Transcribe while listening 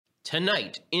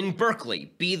tonight in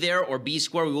Berkeley. Be there or be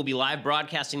square. We will be live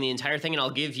broadcasting the entire thing, and I'll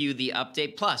give you the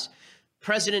update. Plus,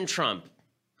 President Trump,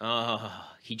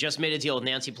 he just made a deal with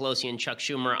Nancy Pelosi and Chuck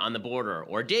Schumer on the border.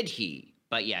 Or did he?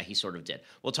 But yeah, he sort of did.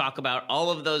 We'll talk about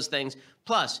all of those things.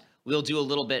 Plus, we'll do a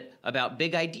little bit about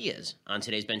big ideas on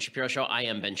today's Ben Shapiro Show. I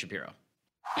am Ben Shapiro.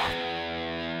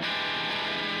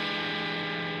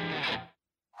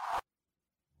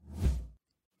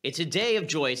 It's a day of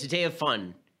joy. It's a day of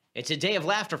fun. It's a day of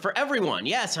laughter for everyone.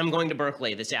 Yes, I'm going to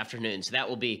Berkeley this afternoon, so that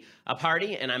will be a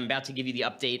party, and I'm about to give you the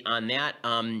update on that.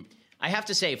 I have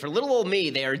to say, for little old me,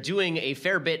 they are doing a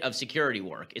fair bit of security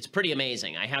work. It's pretty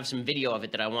amazing. I have some video of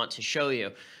it that I want to show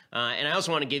you. And I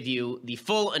also want to give you the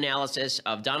full analysis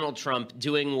of Donald Trump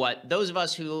doing what those of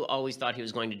us who always thought he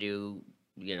was going to do,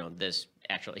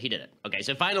 actually, he did it. Okay,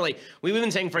 so finally, we've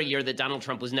been saying for a year that Donald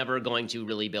Trump was never going to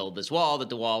really build this wall, that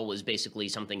the wall was basically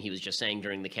something he was just saying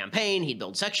during the campaign. He'd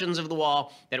build sections of the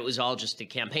wall, that it was all just a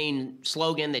campaign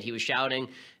slogan that he was shouting.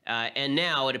 And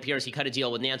now it appears he cut a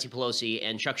deal with Nancy Pelosi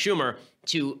and Chuck Schumer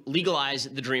to legalize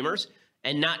the Dreamers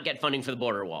and not get funding for the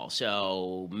border wall.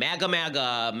 So MAGA,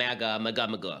 MAGA, MAGA, MAGA,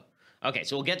 MAGA. Okay,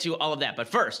 so we'll get to all of that. But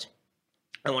first,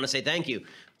 I want to say thank you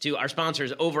to our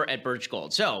sponsors over at Birch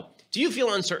Gold. So, do you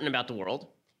feel uncertain about the world?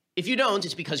 If you don't,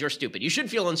 it's because you're stupid. You should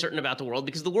feel uncertain about the world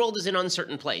because the world is an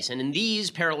uncertain place. And in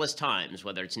these perilous times,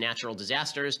 whether it's natural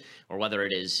disasters or whether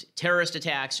it is terrorist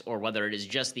attacks or whether it is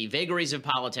just the vagaries of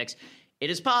politics, it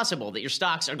is possible that your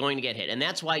stocks are going to get hit. And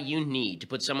that's why you need to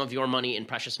put some of your money in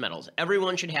precious metals.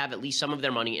 Everyone should have at least some of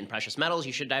their money in precious metals.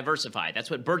 You should diversify. That's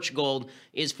what Birch Gold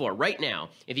is for. Right now,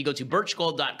 if you go to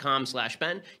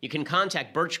birchgold.com/Ben, you can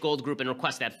contact Birch Gold Group and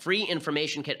request that free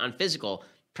information kit on physical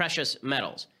precious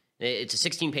metals. It's a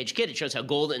 16-page kit. It shows how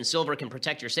gold and silver can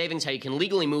protect your savings, how you can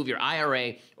legally move your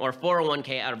IRA or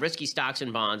 401k out of risky stocks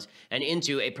and bonds and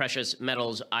into a precious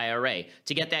metals IRA.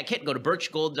 To get that kit, go to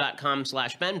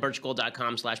birchgold.com/Ben,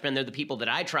 birchgold.com/Ben. They're the people that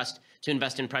I trust to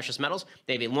invest in precious metals.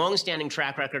 They have a long-standing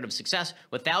track record of success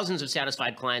with thousands of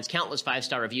satisfied clients, countless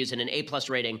 5-star reviews, and an A+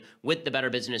 rating with the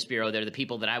Better Business Bureau. They're the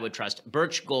people that I would trust.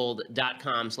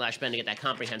 Birchgold.com/Ben to get that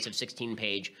comprehensive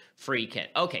 16-page free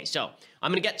kit. Okay, so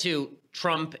I'm going to get to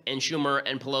Trump and Schumer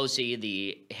and Pelosi,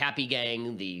 the happy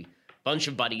gang, the bunch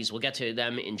of buddies. We'll get to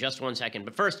them in just one second.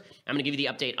 But first, I'm going to give you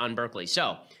the update on Berkeley.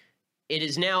 So it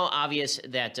is now obvious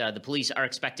that the police are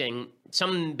expecting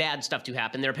some bad stuff to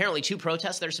happen. There are apparently 2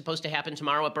 protests that are supposed to happen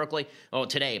tomorrow at Berkeley. Oh,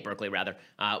 today at Berkeley, rather.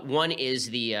 One is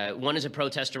a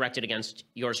protest directed against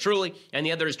yours truly, and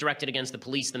the other is directed against the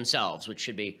police themselves, which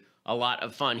should be a lot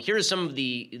of fun. Here's some of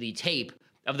the tape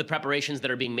of the preparations that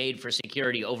are being made for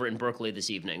security over in Berkeley this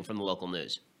evening from the local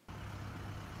news.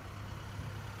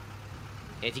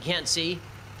 If you can't see,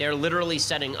 they're literally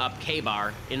setting up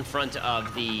K-Bar in front of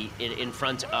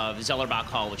Zellerbach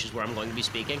Hall, which is where I'm going to be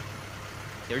speaking.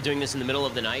 They were doing this in the middle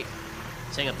of the night,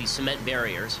 setting up these cement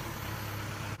barriers.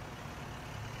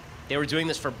 They were doing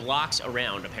this for blocks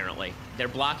around, apparently. They're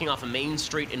blocking off a main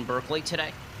street in Berkeley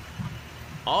today.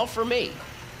 All for me.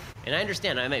 And I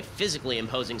understand I'm a physically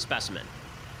imposing specimen.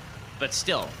 But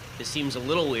still, this seems a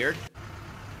little weird.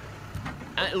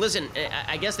 Listen,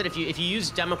 I guess that if you use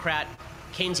Democrat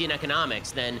Keynesian economics,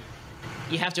 then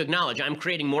you have to acknowledge I'm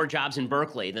creating more jobs in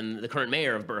Berkeley than the current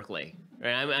mayor of Berkeley.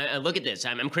 Right? I look at this.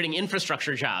 I'm creating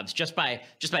infrastructure jobs. Just by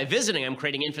visiting, I'm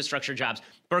creating infrastructure jobs.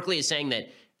 Berkeley is saying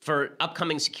that for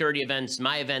upcoming security events,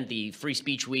 my event, the Free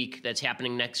Speech Week that's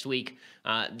happening next week,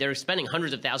 they're spending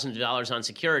hundreds of thousands of dollars on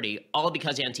security, all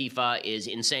because Antifa is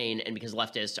insane and because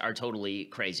leftists are totally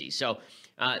crazy. So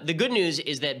the good news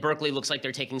is that Berkeley looks like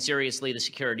they're taking seriously the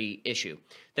security issue.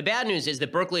 The bad news is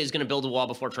that Berkeley is going to build a wall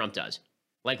before Trump does,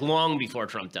 like long before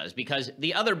Trump does, because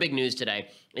the other big news today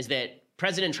is that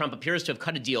President Trump appears to have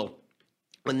cut a deal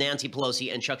with Nancy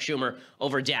Pelosi and Chuck Schumer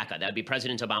over DACA. That would be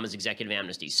President Obama's executive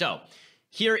amnesty. So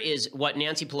here is what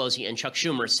Nancy Pelosi and Chuck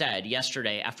Schumer said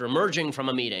yesterday after emerging from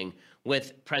a meeting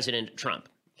with President Trump.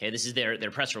 Okay, this is their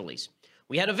press release.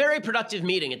 We had a very productive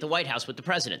meeting at the White House with the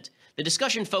president. The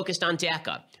discussion focused on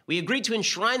DACA. We agreed to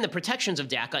enshrine the protections of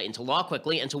DACA into law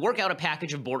quickly and to work out a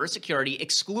package of border security,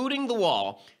 excluding the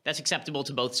wall, that's acceptable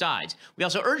to both sides. We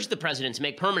also urged the president to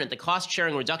make permanent the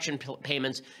cost-sharing reduction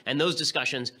payments, and those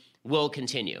discussions will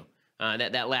continue.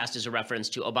 That last is a reference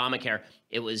to Obamacare.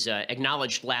 It was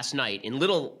acknowledged last night in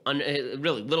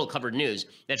really little covered news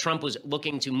that Trump was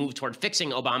looking to move toward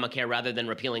fixing Obamacare rather than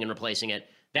repealing and replacing it.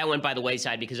 That went by the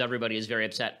wayside because everybody is very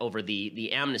upset over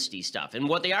the amnesty stuff. And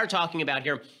what they are talking about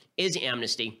here is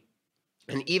amnesty.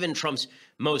 And even Trump's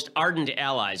most ardent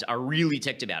allies are really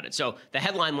ticked about it. So the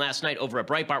headline last night over at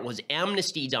Breitbart was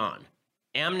Amnesty Dawn.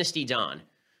 Amnesty Dawn.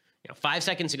 5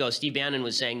 seconds ago, Steve Bannon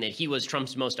was saying that he was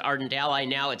Trump's most ardent ally.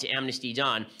 Now it's Amnesty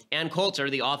Dawn. Ann Coulter,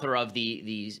 the author of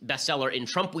the bestseller In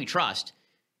Trump We Trust,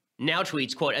 now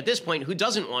tweets, quote, "At this point, who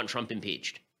doesn't want Trump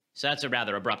impeached?" So that's a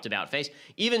rather abrupt about-face.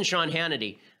 Even Sean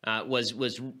Hannity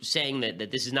was saying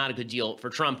that this is not a good deal for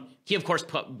Trump. He, of course,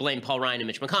 blamed Paul Ryan and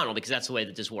Mitch McConnell because that's the way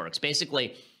that this works.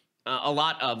 Basically, a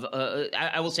lot of,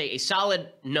 I will say, a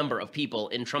solid number of people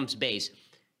in Trump's base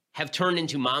have turned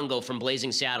into Mongo from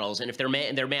Blazing Saddles, and if they're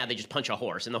mad, they just punch a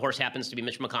horse, and the horse happens to be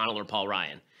Mitch McConnell or Paul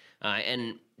Ryan.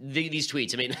 And these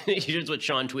tweets, I mean, here's what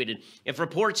Sean tweeted. "If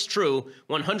reports true,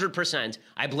 100%,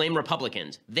 I blame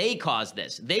Republicans. They caused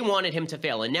this. They wanted him to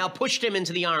fail and now pushed him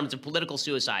into the arms of political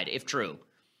suicide, if true."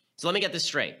 So let me get this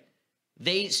straight.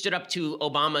 They stood up to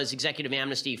Obama's executive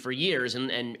amnesty for years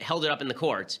and held it up in the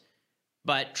courts.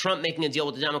 But Trump making a deal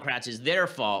with the Democrats is their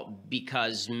fault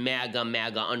because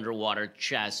MAGA, underwater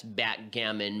chess,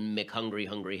 backgammon,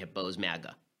 McHungry hippos,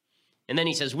 MAGA. And then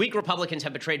he says, "Weak Republicans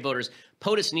have betrayed voters.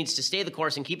 POTUS needs to stay the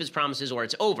course and keep his promises or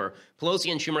it's over.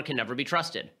 Pelosi and Schumer can never be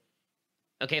trusted."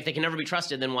 Okay, if they can never be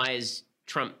trusted, then why is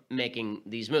Trump making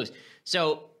these moves?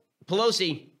 So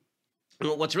Pelosi,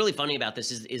 what's really funny about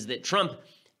this is that Trump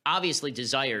obviously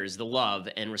desires the love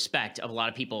and respect of a lot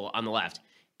of people on the left.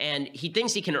 And he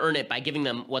thinks he can earn it by giving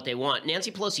them what they want.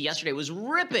 Nancy Pelosi yesterday was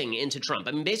ripping into Trump.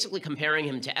 I mean, basically comparing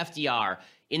him to FDR,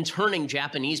 interning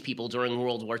Japanese people during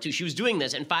World War II. She was doing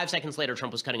this, and 5 seconds later,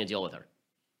 Trump was cutting a deal with her.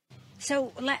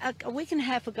 So a week and a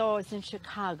half ago, I was in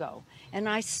Chicago, and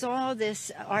I saw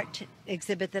this art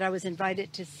exhibit that I was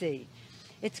invited to see.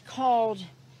 It's called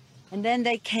 "And Then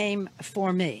They Came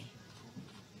for Me."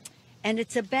 And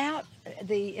it's about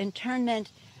the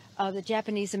internment of the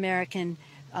Japanese-American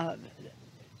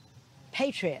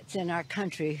patriots in our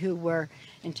country who were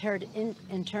interned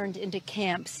into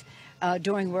camps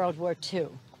during World War II.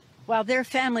 While their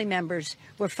family members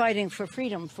were fighting for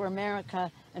freedom for America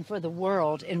and for the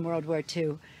world in World War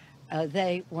II,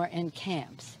 they were in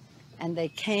camps, and they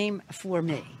came for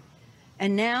me.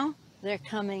 And now they're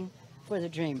coming for the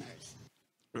Dreamers.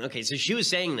 Okay, so she was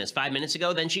saying this 5 minutes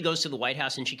ago. Then she goes to the White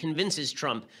House and she convinces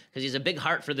Trump, because he's a big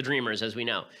heart for the Dreamers, as we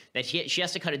know, that she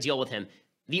has to cut a deal with him.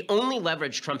 The only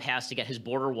leverage Trump has to get his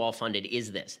border wall funded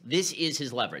is this. This is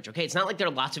his leverage, okay? It's not like there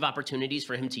are lots of opportunities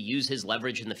for him to use his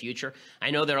leverage in the future.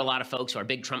 I know there are a lot of folks who are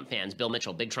big Trump fans, Bill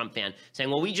Mitchell, big Trump fan, saying,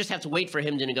 well, we just have to wait for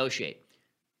him to negotiate.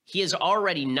 He has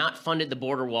already not funded the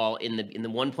border wall in the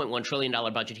 $1.1 trillion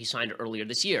budget he signed earlier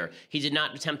this year. He did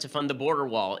not attempt to fund the border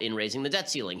wall in raising the debt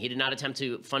ceiling. He did not attempt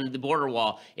to fund the border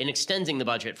wall in extending the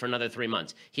budget for another 3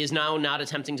 months. He is now not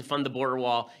attempting to fund the border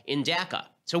wall in DACA.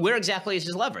 So where exactly is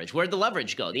his leverage? Where'd the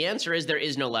leverage go? The answer is there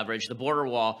is no leverage. The border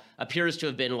wall appears to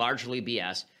have been largely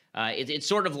BS. It's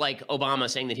sort of like Obama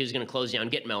saying that he was going to close down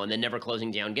Gitmo and then never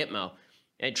closing down Gitmo.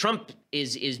 Trump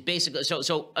is basically,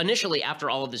 so initially after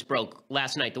all of this broke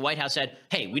last night, the White House said,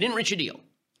 hey, we didn't reach a deal.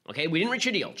 Okay, we didn't reach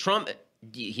a deal. Trump,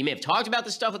 he may have talked about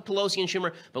this stuff with Pelosi and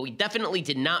Schumer, but we definitely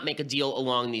did not make a deal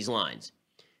along these lines.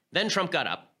 Then Trump got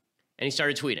up and he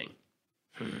started tweeting.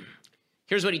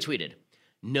 Here's what he tweeted.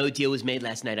 No deal was made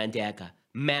last night on DACA.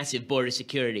 Massive border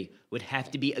security would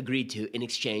have to be agreed to in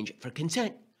exchange for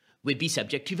consent. Would be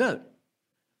subject to vote.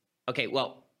 Okay,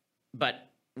 well,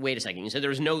 but wait a second. You said there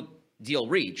was no deal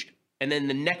reached, and then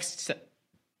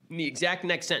the exact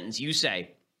next sentence, you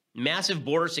say massive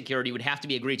border security would have to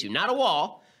be agreed to. Not a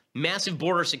wall, massive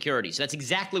border security. So that's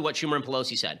exactly what Schumer and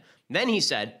Pelosi said. Then he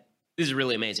said, this is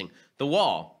really amazing, the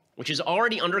wall, which is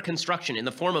already under construction in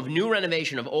the form of new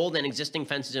renovation of old and existing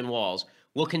fences and walls,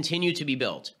 will continue to be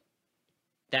built.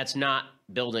 That's not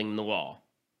building the wall.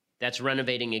 That's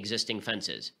renovating existing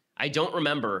fences. I don't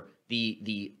remember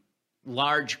the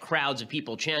large crowds of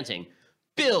people chanting,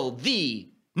 build the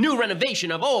new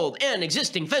renovation of old and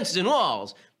existing fences and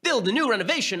walls. Build the new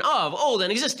renovation of old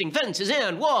and existing fences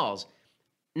and walls.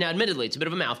 Now, admittedly, it's a bit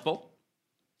of a mouthful,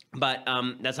 but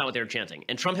that's not what they were chanting.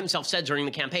 And Trump himself said during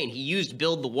the campaign, he used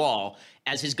build the wall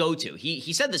as his go-to.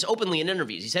 He said this openly in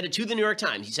interviews. He said it to the New York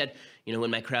Times. He said, you know,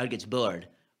 when my crowd gets bored,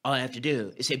 all I have to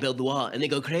do is say build the wall, and they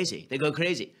go crazy. They go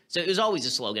crazy. So it was always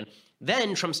a slogan.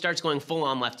 Then Trump starts going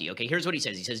full-on lefty. Okay, here's what he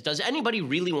says. He says, does anybody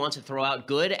really want to throw out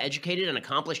good, educated, and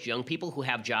accomplished young people who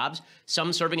have jobs,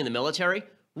 some serving in the military?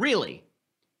 Really?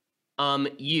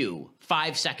 You,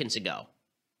 5 seconds ago.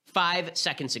 5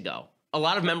 seconds ago. A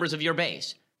lot of members of your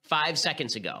base, 5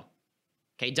 seconds ago.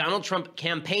 Okay, Donald Trump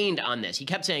campaigned on this. He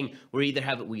kept saying, we either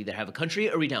have a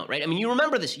country or we don't, right? I mean, you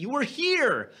remember this. You were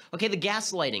here. Okay, the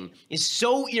gaslighting is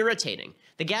so irritating.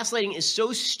 The gaslighting is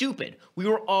so stupid. We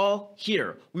were all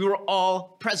here. We were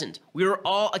all present. We were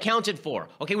all accounted for.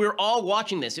 Okay, we were all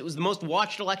watching this. It was the most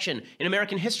watched election in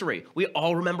American history. We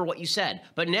all remember what you said.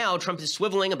 But now Trump is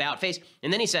swiveling about face,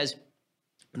 and then he says,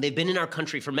 they've been in our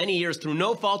country for many years through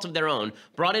no fault of their own,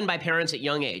 brought in by parents at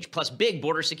young age, plus big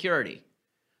border security.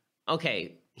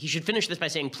 Okay, he should finish this by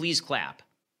saying, please clap.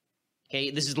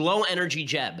 Okay, this is low energy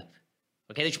Jeb.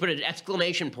 Okay, they should put an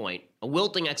exclamation point, a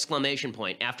wilting exclamation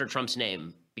point after Trump's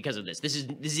name because of this. This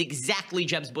is exactly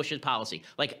Jeb Bush's policy,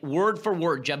 like word for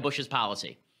word Jeb Bush's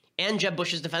policy and Jeb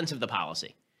Bush's defense of the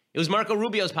policy. It was Marco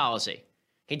Rubio's policy.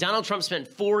 Okay, Donald Trump spent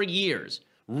 4 years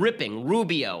ripping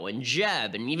Rubio and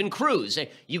Jeb and even Cruz, saying,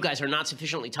 you guys are not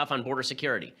sufficiently tough on border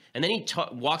security. And then he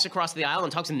walks across the aisle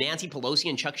and talks to Nancy Pelosi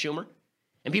and Chuck Schumer.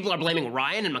 And people are blaming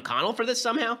Ryan and McConnell for this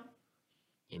somehow?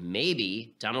 And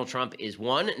maybe Donald Trump is,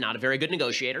 1, not a very good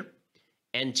negotiator,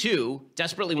 and 2,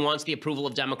 desperately wants the approval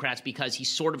of Democrats because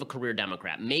he's sort of a career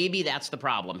Democrat. Maybe that's the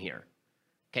problem here.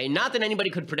 Okay, not that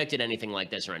anybody could have predicted anything like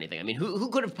this or anything. I mean,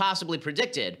 who could have possibly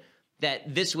predicted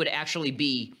that this would actually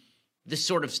be the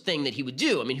sort of thing that he would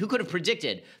do? I mean, who could have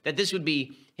predicted that this would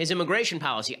be his immigration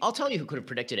policy? I'll tell you who could have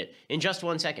predicted it in just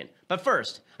 1 second. But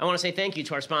first, I want to say thank you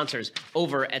to our sponsors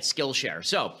over at Skillshare.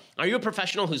 So, are you a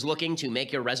professional who's looking to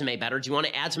make your resume better? Do you want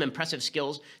to add some impressive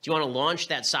skills? Do you want to launch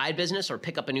that side business or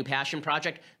pick up a new passion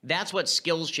project? That's what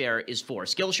Skillshare is for.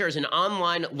 Skillshare is an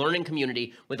online learning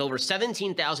community with over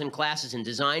 17,000 classes in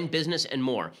design, business, and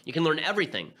more. You can learn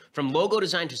everything from logo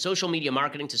design to social media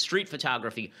marketing to street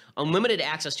photography. Unlimited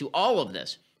access to all of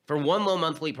this for one low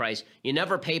monthly price. You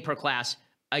never pay per class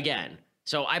again.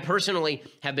 So I personally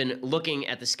have been looking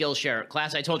at the Skillshare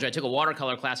class. I told you I took a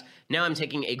watercolor class. Now I'm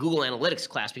taking a Google Analytics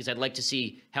class because I'd like to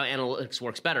see how analytics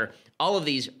works better. All of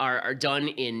these are done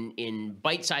in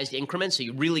bite-sized increments, so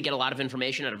you really get a lot of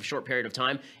information out of a short period of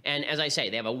time. And as I say,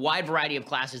 they have a wide variety of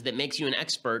classes that makes you an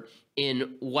expert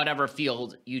in whatever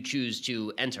field you choose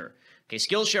to enter. Okay,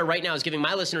 Skillshare right now is giving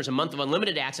my listeners a month of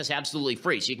unlimited access absolutely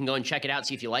free. So you can go and check it out,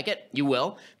 see if you like it. You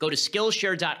will. Go to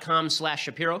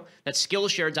Skillshare.com/Shapiro. That's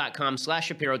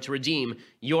Skillshare.com/Shapiro to redeem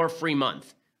your free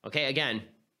month. Okay, again,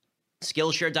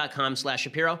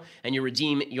 Skillshare.com/Shapiro, and you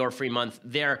redeem your free month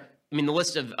there. I mean, the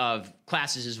list of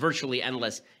classes is virtually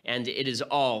endless, and it is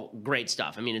all great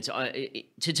stuff. I mean, it's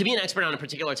to be an expert on a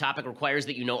particular topic requires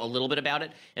that you know a little bit about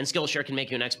it, and Skillshare can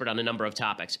make you an expert on a number of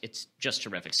topics. It's just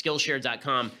terrific.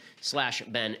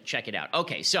 Skillshare.com/Ben. Check it out.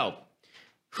 Okay, so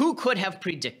who could have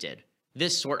predicted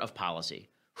this sort of policy?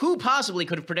 Who possibly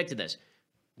could have predicted this?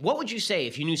 What would you say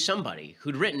if you knew somebody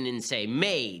who'd written in, say,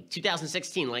 May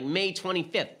 2016, like May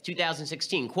 25th,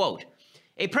 2016, quote,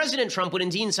 a President Trump would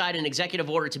indeed sign an executive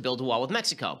order to build a wall with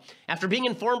Mexico. After being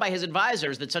informed by his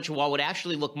advisors that such a wall would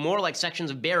actually look more like sections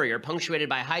of barrier punctuated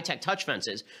by high-tech touch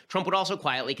fences, Trump would also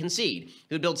quietly concede.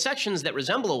 He would build sections that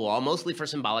resemble a wall, mostly for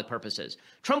symbolic purposes.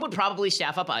 Trump would probably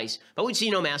staff up ICE, but we'd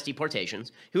see no mass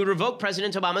deportations. He would revoke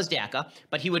President Obama's DACA,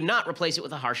 but he would not replace it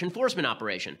with a harsh enforcement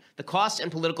operation. The cost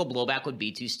and political blowback would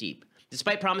be too steep.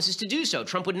 Despite promises to do so,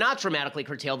 Trump would not dramatically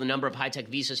curtail the number of high-tech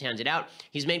visas handed out.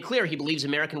 He's made clear he believes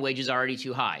American wages are already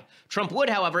too high. Trump would,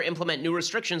 however, implement new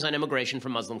restrictions on immigration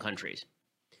from Muslim countries.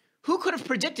 Who could have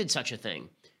predicted such a thing?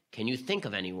 Can you think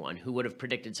of anyone who would have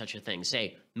predicted such a thing,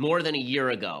 say, more than a year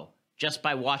ago, just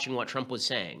by watching what Trump was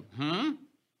saying?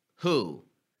 Who?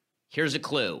 Here's a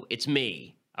clue. It's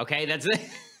me. Okay, that's it.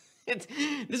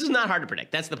 This is not hard to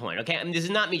predict. That's the point, okay? I mean, this is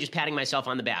not me just patting myself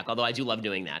on the back, although I do love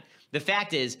doing that. The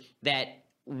fact is that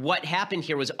what happened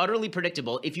here was utterly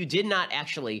predictable if you did not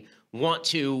actually want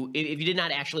to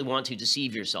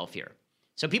deceive yourself here.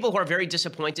 So people who are very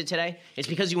disappointed today, it's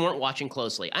because you weren't watching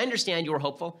closely. I understand you were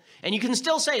hopeful, and you can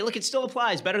still say, look, it still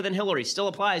applies, better than Hillary, still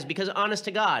applies, because honest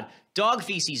to God, dog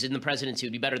feces in the presidency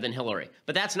would be better than Hillary.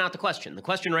 But that's not the question. The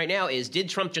question right now is, did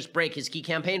Trump just break his key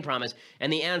campaign promise?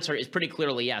 And the answer is pretty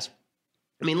clearly yes.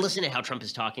 I mean, listen to how Trump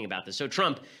is talking about this. So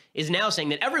Trump is now saying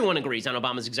that everyone agrees on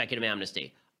Obama's executive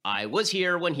amnesty. I was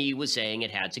here when he was saying it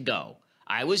had to go.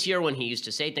 I was here when he used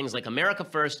to say things like, America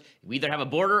first, we either have a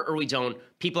border or we don't,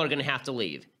 people are going to have to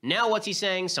leave. Now what's he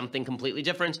saying? Something completely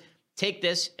different. Take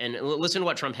this and listen to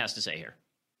what Trump has to say here.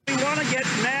 We want to get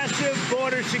massive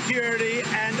border security,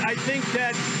 and I think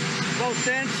that both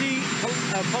Nancy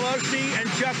Pelosi and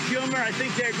Chuck Schumer, I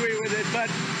think they agree with it. But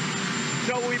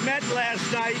so we met last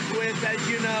night with, as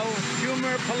you know,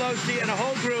 Schumer, Pelosi, and a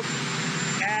whole group,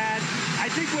 and I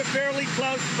think we're fairly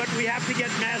close, but we have to get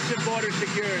massive border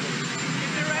security.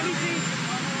 Is there anything?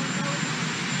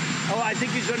 Oh, I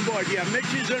think he's on board. Yeah,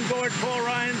 Mitch is on board. Paul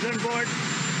Ryan's on board.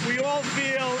 We all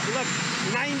feel, look,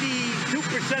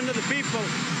 92% of the people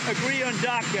agree on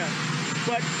DACA.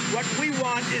 But what we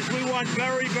want is we want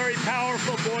very, very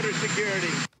powerful border security.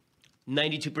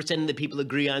 92% of the people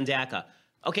agree on DACA.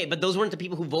 Okay, but those weren't the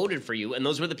people who voted for you, and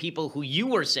those were the people who you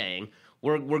were saying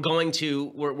were going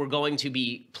to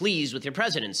be pleased with your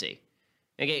presidency.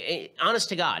 Okay, honest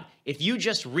to God, if you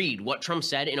just read what Trump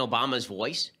said in Obama's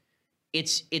voice,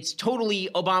 it's totally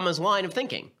Obama's line of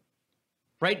thinking,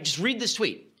 right? Just read this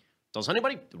tweet. Does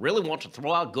anybody really want to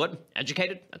throw out good,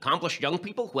 educated, accomplished young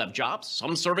people who have jobs,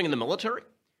 some serving in the military?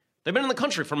 They've been in the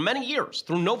country for many years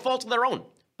through no fault of their own,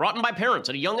 brought in by parents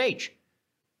at a young age.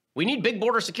 We need big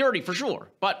border security for sure,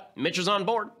 but Mitch is on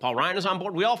board, Paul Ryan is on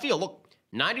board. We all feel, look,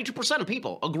 92% of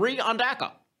people agree on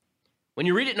DACA. When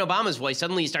you read it in Obama's voice,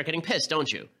 suddenly you start getting pissed,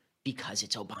 don't you? Because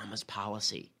it's Obama's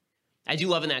policy. I do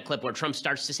love in that clip where Trump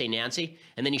starts to say Nancy,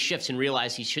 and then he shifts and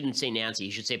realizes he shouldn't say Nancy,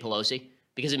 he should say Pelosi,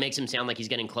 because it makes him sound like he's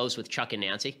getting close with Chuck and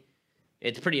Nancy.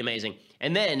 It's pretty amazing.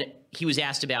 And then he was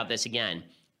asked about this again.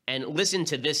 And listen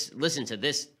to this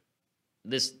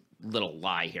little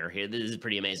lie here. This is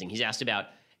pretty amazing. He's asked about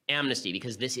amnesty,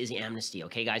 because this is amnesty,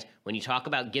 okay, guys? When you talk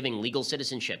about giving legal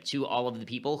citizenship to all of the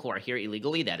people who are here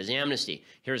illegally, that is amnesty.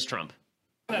 Here's Trump.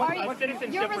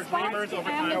 Citizenship for Dreamers over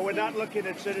time. No, we're not looking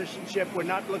at citizenship. We're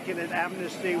not looking at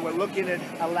amnesty. We're looking at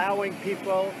allowing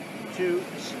people to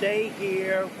stay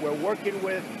here. We're working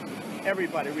with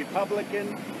everybody,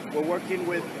 Republican. We're working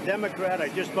with Democrat. I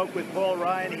just spoke with Paul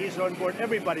Ryan. He's on board.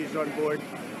 Everybody's on board.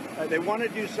 They want to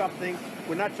do something.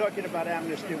 We're not talking about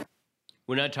amnesty.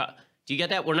 We're not talking. Do you get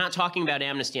that? We're not talking about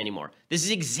amnesty anymore. This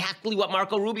is exactly what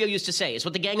Marco Rubio used to say. It's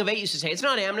what the Gang of Eight used to say. It's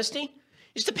not amnesty.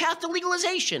 It's the path to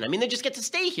legalization. I mean, they just get to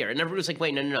stay here. And everybody's like,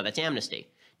 wait, no, that's amnesty.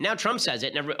 Now Trump says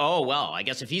it, and oh, well, I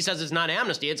guess if he says it's not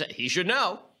amnesty, he should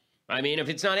know. I mean, if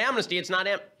it's not amnesty, it's not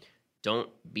Don't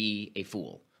be a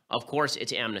fool. Of course,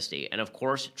 it's amnesty. And of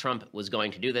course, Trump was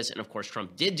going to do this. And of course,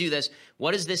 Trump did do this.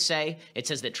 What does this say? It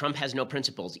says that Trump has no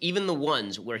principles. Even the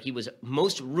ones where he was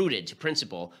most rooted to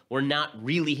principle were not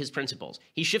really his principles.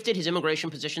 He shifted his immigration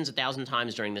positions 1,000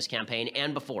 times during this campaign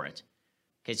and before it.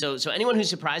 Okay, so anyone who's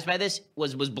surprised by this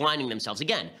was blinding themselves.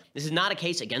 Again, this is not a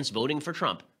case against voting for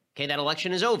Trump. Okay, that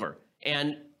election is over.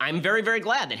 And I'm very, very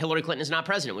glad that Hillary Clinton is not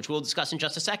president, which we'll discuss in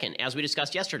just a second, as we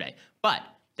discussed yesterday. But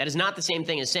that is not the same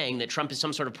thing as saying that Trump is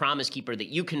some sort of promise keeper that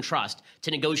you can trust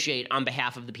to negotiate on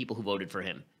behalf of the people who voted for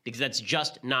him, because that's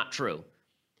just not true.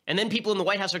 And then people in the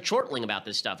White House are chortling about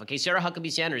this stuff. Okay, Sarah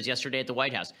Huckabee Sanders yesterday at the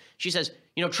White House, she says,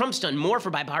 Trump's done more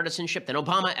for bipartisanship than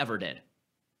Obama ever did.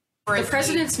 The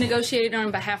president's negotiated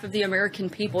on behalf of the American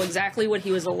people exactly what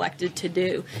he was elected to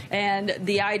do. And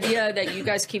the idea that you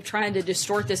guys keep trying to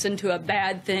distort this into a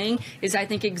bad thing is, I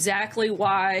think, exactly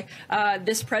why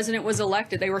this president was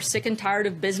elected. They were sick and tired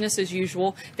of business as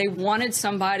usual. They wanted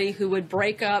somebody who would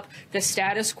break up the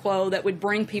status quo, that would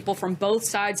bring people from both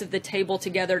sides of the table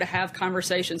together to have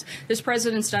conversations. This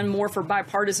president's done more for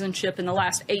bipartisanship in the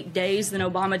last 8 days than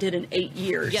Obama did in 8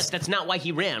 years. Yes, that's not why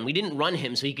he ran. We didn't run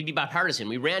him so he could be bipartisan.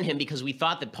 We ran him because we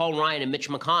thought that Paul Ryan and Mitch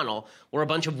McConnell were a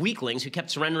bunch of weaklings who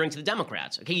kept surrendering to the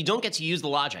Democrats. Okay, you don't get to use the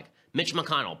logic. Mitch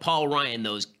McConnell, Paul Ryan,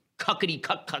 those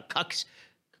cucks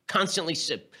constantly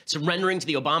surrendering to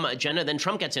the Obama agenda. Then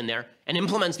Trump gets in there and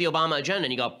implements the Obama agenda.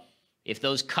 And you go, if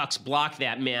those cucks block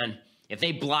that, man, if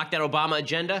they block that Obama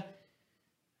agenda.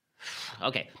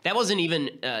 Okay, that wasn't even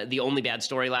the only bad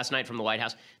story last night from the White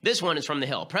House. This one is from The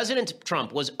Hill. President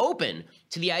Trump was open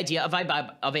to the idea of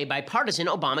a bipartisan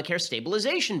Obamacare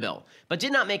stabilization bill, but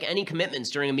did not make any commitments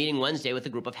during a meeting Wednesday with a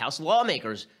group of House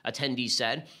lawmakers, attendees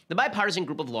said. The bipartisan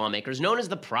group of lawmakers, known as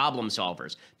the Problem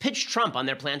Solvers, pitched Trump on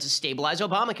their plan to stabilize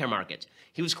Obamacare markets.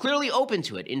 He was clearly open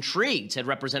to it, intrigued, said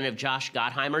Representative Josh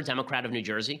Gottheimer, Democrat of New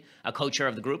Jersey, a co-chair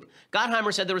of the group.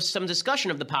 Gottheimer said there was some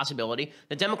discussion of the possibility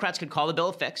that Democrats could call the bill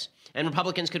a fix and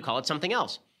Republicans could call it something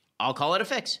else. I'll call it a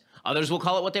fix. Others will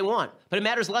call it what they want. But it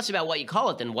matters less about what you call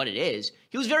it than what it is.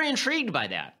 He was very intrigued by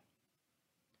that.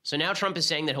 So now Trump is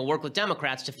saying that he'll work with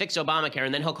Democrats to fix Obamacare,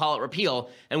 and then he'll call it repeal,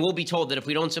 and we'll be told that if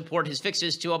we don't support his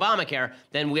fixes to Obamacare,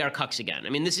 then we are cucks again. I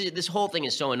mean, this whole thing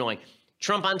is so annoying.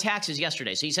 Trump on taxes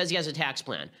yesterday. So he says he has a tax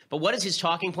plan. But what is his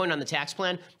talking point on the tax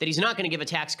plan? That he's not going to give a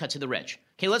tax cut to the rich.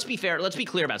 Okay, let's be fair. Let's be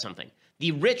clear about something.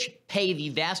 The rich pay the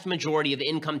vast majority of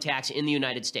income tax in the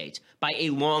United States by a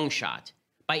long shot,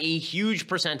 by a huge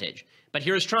percentage. But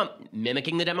here's Trump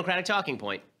mimicking the Democratic talking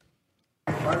point.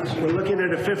 We're looking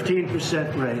at a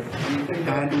 15% rate,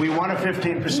 and we want a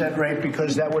 15% rate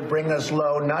because that would bring us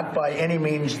low, not by any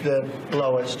means the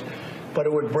lowest, but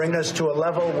it would bring us to a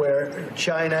level where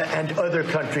China and other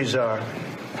countries are.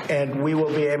 and we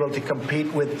will be able to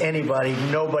compete with anybody.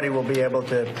 Nobody will be able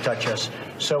to touch us.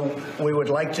 So we would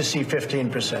like to see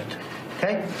 15%.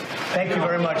 Okay? Thank you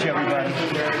very much, everybody.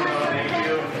 Thank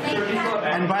you.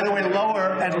 And by the way,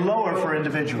 lower for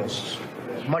individuals.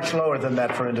 Much lower than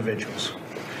that for individuals.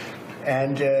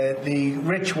 And the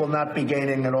rich will not be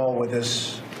gaining at all with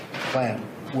this plan.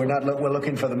 We're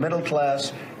looking for the middle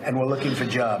class, and we're looking for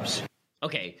jobs.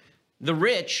 Okay, the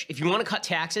rich, if you want to cut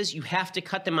taxes, you have to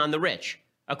cut them on the rich.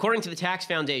 According to the Tax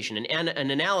Foundation, an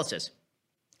analysis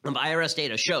of IRS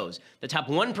data shows the top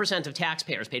 1% of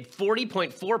taxpayers paid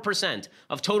 40.4%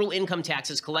 of total income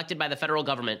taxes collected by the federal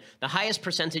government, the highest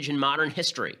percentage in modern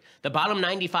history. The bottom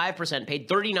 95% paid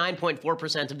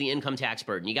 39.4% of the income tax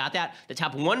burden. You got that? The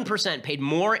top 1% paid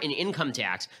more in income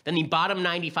tax than the bottom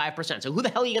 95%. So who the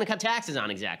hell are you going to cut taxes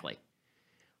on exactly?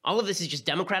 All of this is just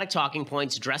Democratic talking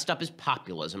points dressed up as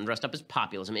populism,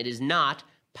 It is not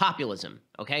populism,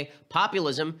 okay?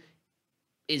 Populism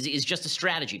is just a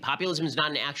strategy. Populism is not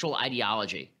an actual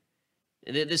ideology.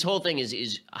 This whole thing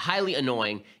is highly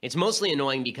annoying. It's mostly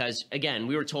annoying because, again,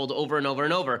 we were told over and over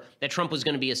and over that Trump was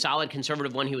going to be a solid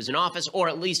conservative when he was in office, or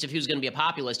at least if he was going to be a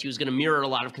populist, he was going to mirror a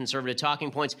lot of conservative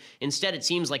talking points. Instead, it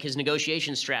seems like his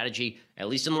negotiation strategy, at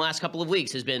least in the last couple of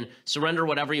weeks, has been surrender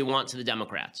whatever you want to the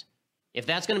Democrats. If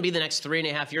that's going to be the next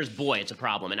 3.5 years, boy, it's a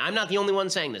problem. And I'm not the only one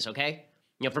saying this, okay?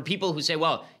 You know, for people who say,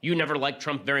 well, you never liked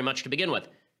Trump very much to begin with.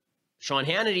 Sean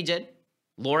Hannity did,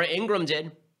 Laura Ingraham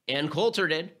did, Ann Coulter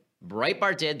did,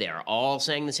 Breitbart did. They are all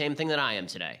saying the same thing that I am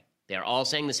today. They are all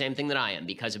saying the same thing that I am,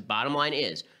 because the bottom line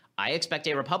is, I expect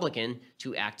a Republican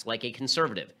to act like a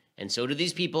conservative, and so do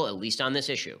these people, at least on this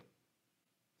issue.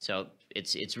 So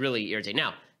it's really irritating.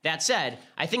 Now, that said,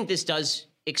 I think this does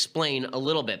explain a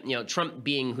little bit, you know, Trump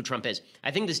being who Trump is,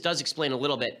 I think this does explain a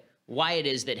little bit why it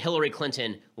is that Hillary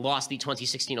Clinton lost the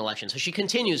 2016 election. So she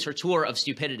continues her tour of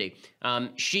stupidity.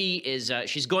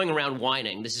 She's going around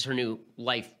whining. This is her new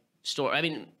life story. I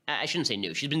mean, I shouldn't say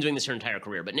new. She's been doing this her entire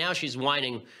career, but now she's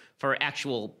whining for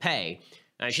actual pay.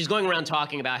 She's going around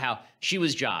talking about how she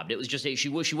was jobbed. It was just she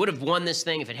would have won this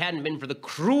thing if it hadn't been for the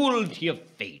cruelty of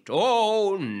fate.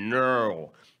 Oh,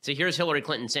 no. So here's Hillary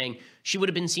Clinton saying she would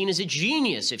have been seen as a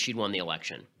genius if she'd won the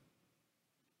election.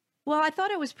 Well, I thought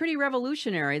it was pretty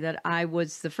revolutionary that I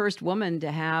was the first woman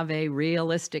to have a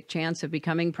realistic chance of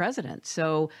becoming president.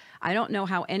 So I don't know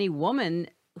how any woman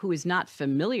who is not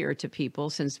familiar to people,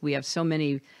 since we have so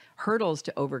many hurdles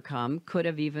to overcome, could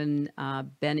have even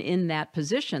been in that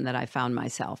position that I found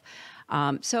myself.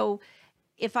 So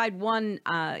if I'd won,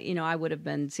 I would have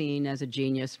been seen as a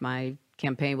genius. My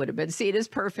campaign would have been seen as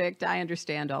perfect. I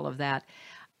understand all of that.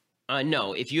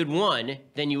 No, if you had won,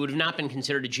 then you would have not been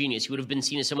considered a genius. You would have been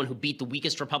seen as someone who beat the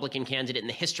weakest Republican candidate in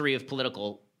the history of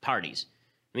political parties.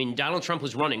 I mean, Donald Trump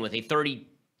was running with a 35%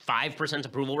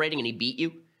 approval rating, and he beat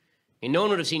you. And no one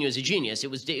would have seen you as a genius.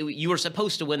 You were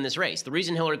supposed to win this race. The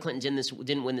reason Hillary Clinton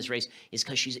didn't win this race is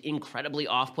because she's incredibly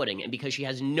off-putting and because she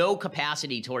has no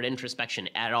capacity toward introspection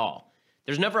at all.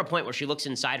 There's never a point where she looks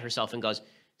inside herself and goes,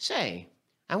 say,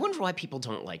 I wonder why people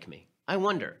don't like me. I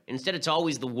wonder. Instead, it's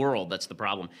always the world that's the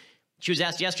problem. She was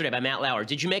asked yesterday by Matt Lauer,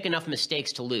 did you make enough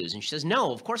mistakes to lose? And she says,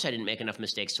 no, of course I didn't make enough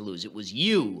mistakes to lose. It was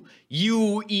you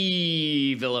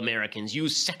evil Americans, you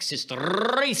sexist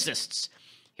racists.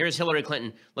 Here's Hillary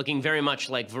Clinton looking very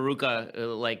much like Veruca,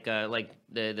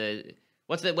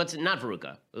 what's not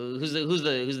Veruca? Who's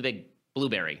the big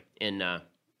blueberry in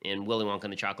Willy Wonka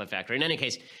and the Chocolate Factory? In any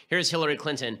case, here's Hillary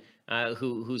Clinton,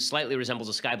 who slightly resembles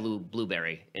a sky blue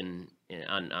blueberry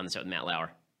on the set with Matt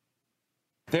Lauer.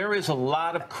 There is a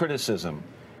lot of criticism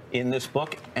in this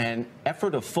book, and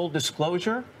effort of full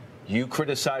disclosure. You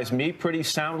criticize me pretty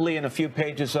soundly in a few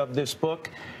pages of this book.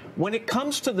 When it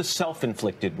comes to the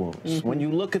self-inflicted wounds, when you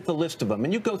look at the list of them,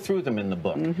 and you go through them in the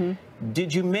book,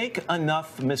 did you make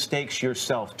enough mistakes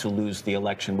yourself to lose the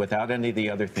election without any of the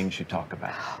other things you talk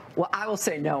about? Well, I will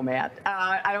say no, Matt.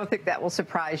 I don't think that will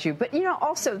surprise you. But,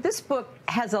 also, this book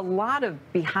has a lot of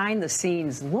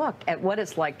behind-the-scenes look at what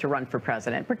it's like to run for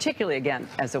president, particularly, again,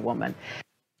 as a woman.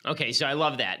 Okay, so I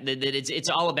love that. That it's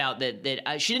all about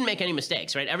that she didn't make any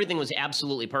mistakes, right? Everything was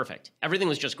absolutely perfect. Everything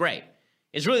was just great.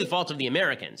 It's really the fault of the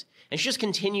Americans. And she just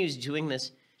continues doing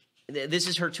this. This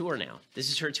is her tour now. This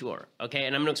is her tour, okay?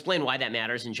 And I'm going to explain why that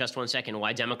matters in just one second,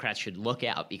 why Democrats should look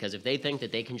out, because if they think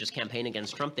that they can just campaign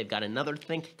against Trump, they've got another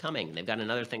thing coming. They've got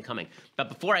another thing coming. But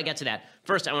before I get to that,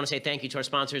 first I want to say thank you to our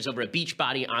sponsors over at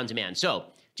Beachbody On Demand. So,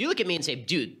 do you look at me and say,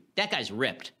 dude, that guy's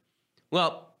ripped?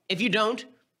 Well, if you don't,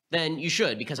 then you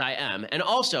should, because I am. And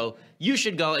also, you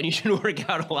should go and you should work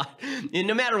out a lot. And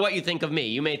no matter what you think of me,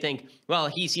 you may think, well,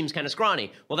 he seems kind of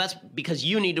scrawny. Well, that's because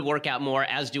you need to work out more,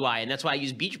 as do I. And that's why I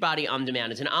use Beachbody On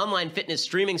Demand. It's an online fitness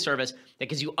streaming service that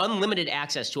gives you unlimited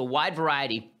access to a wide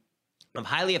variety of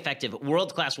highly effective,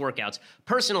 world-class workouts,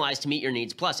 personalized to meet your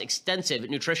needs, plus extensive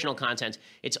nutritional content.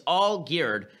 It's all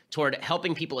geared toward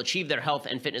helping people achieve their health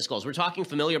and fitness goals. We're talking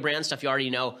familiar brand stuff you already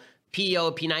know,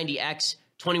 PEO, P90X,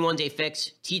 21-Day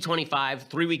Fix, T25,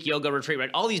 3-Week Yoga Retreat, right?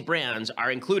 All these brands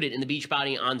are included in the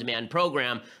Beachbody On Demand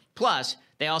program. Plus,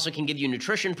 they also can give you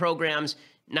nutrition programs,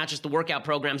 not just the workout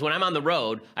programs. When I'm on the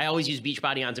road, I always use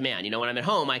Beachbody On Demand. You know, when I'm at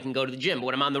home, I can go to the gym. But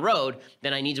when I'm on the road,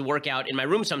 then I need to work out in my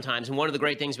room sometimes. And one of the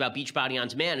great things about Beachbody On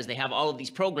Demand is they have all of these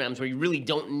programs where you really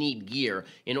don't need gear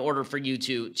in order for you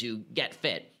to get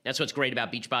fit. That's what's great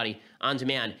about Beachbody On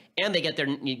Demand. And they get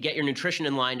your nutrition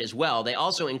in line as well. They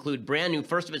also include brand new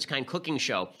first-of-its-kind cooking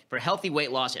show for healthy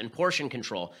weight loss and portion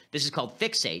control. This is called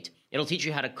Fixate. It'll teach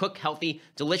you how to cook healthy,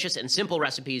 delicious, and simple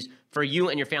recipes for you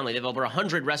and your family. They have over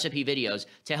 100 recipe videos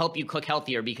to help you cook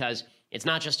healthier, because it's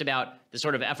not just about the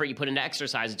sort of effort you put into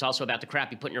exercise. It's also about the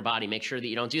crap you put in your body. Make sure that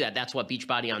you don't do that. That's what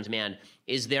Beachbody On Demand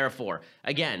is there for.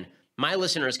 Again, my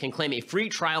listeners can claim a free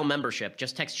trial membership.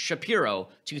 Just text Shapiro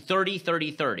to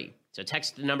 303030. So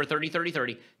text the number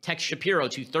 303030, text Shapiro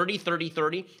to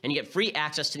 303030, and you get free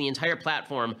access to the entire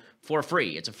platform for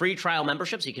free. It's a free trial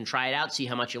membership, so you can try it out, see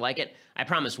how much you like it. I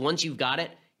promise, once you've got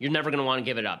it, you're never going to want to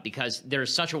give it up, because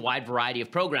there's such a wide variety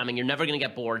of programming. You're never going to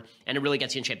get bored, and it really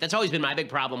gets you in shape. That's always been my big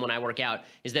problem when I work out,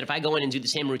 is that if I go in and do the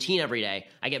same routine every day,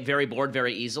 I get very bored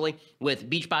very easily. With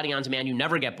Beachbody On Demand, you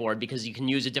never get bored, because you can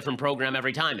use a different program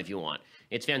every time if you want.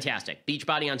 It's fantastic.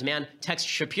 Beachbody On Demand, text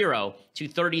Shapiro to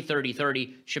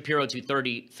 303030, Shapiro to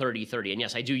 303030. And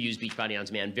yes, I do use Beachbody On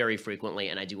Demand very frequently,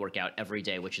 and I do work out every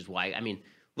day, which is why, I mean,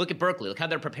 look at Berkeley. Look how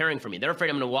they're preparing for me. They're afraid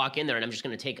I'm going to walk in there and I'm just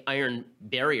going to take iron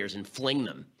barriers and fling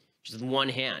them just with one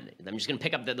hand. I'm just going to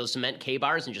pick up those cement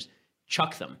K-bars and just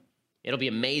chuck them. It'll be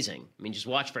amazing. I mean, just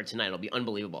watch for it tonight. It'll be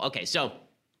unbelievable. Okay, so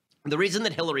the reason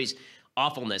that Hillary's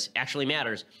awfulness actually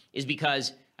matters is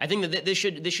because I think that this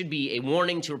should be a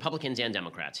warning to Republicans and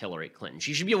Democrats, Hillary Clinton.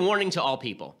 She should be a warning to all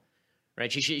people,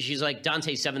 right? She's like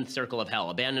Dante's seventh circle of hell.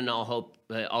 Abandon all hope,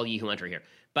 all ye who enter here.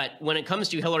 But when it comes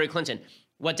to Hillary Clinton,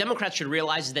 what Democrats should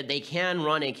realize is that they can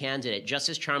run a candidate just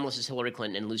as charmless as Hillary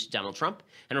Clinton and lose to Donald Trump.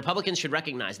 And Republicans should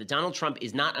recognize that Donald Trump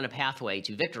is not on a pathway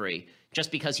to victory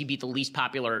just because he beat the least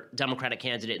popular Democratic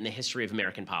candidate in the history of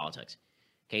American politics.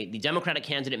 Okay, the Democratic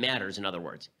candidate matters, in other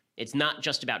words. It's not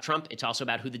just about Trump. It's also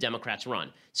about who the Democrats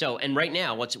run. So, and right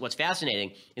now, what's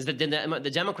fascinating is that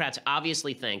the Democrats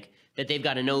obviously think that they've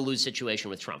got a no-lose situation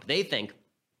with Trump. They think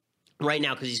right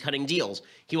now, because he's cutting deals,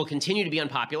 he will continue to be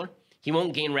unpopular. He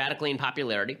won't gain radically in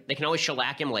popularity. They can always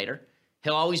shellac him later.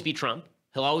 He'll always be Trump.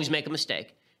 He'll always make a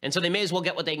mistake. And so they may as well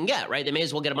get what they can get, right? They may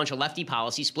as well get a bunch of lefty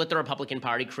policy, split the Republican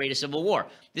Party, create a civil war.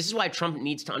 This is why Trump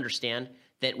needs to understand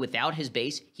that without his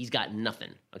base, he's got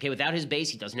nothing. Okay, without his base,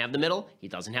 he doesn't have the middle, he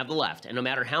doesn't have the left. And no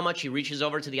matter how much he reaches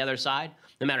over to the other side,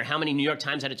 no matter how many New York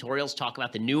Times editorials talk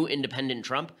about the new independent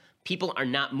Trump, people are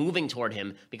not moving toward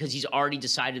him because he's already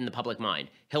decided in the public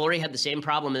mind. Hillary had the same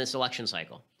problem in this election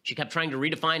cycle. She kept trying to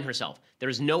redefine herself. There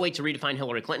is no way to redefine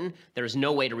Hillary Clinton. There is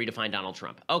no way to redefine Donald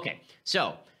Trump. Okay,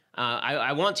 so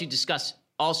I want to discuss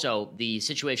also the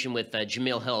situation with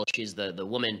Jemele Hill. She's the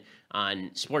woman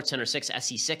on SportsCenter 6,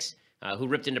 SC6, who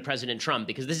ripped into President Trump,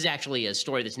 because this is actually a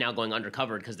story that's now going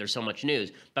undercovered because there's so much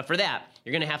news. But for that,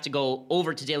 you're going to have to go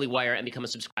over to Daily Wire and become a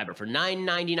subscriber. For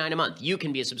 $9.99 a month, you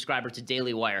can be a subscriber to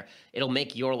Daily Wire. It'll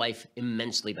make your life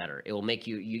immensely better. It will make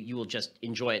you will just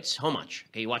enjoy it so much.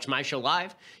 Okay, you watch my show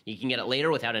live. You can get it later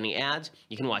without any ads.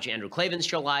 You can watch Andrew Klavan's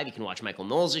show live. You can watch Michael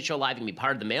Knowles' show live. You can be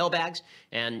part of the mailbags.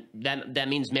 And that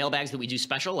means mailbags that we do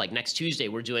special. Like next Tuesday,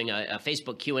 we're doing a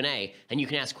Facebook Q&A, and you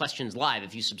can ask questions live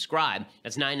if you subscribe.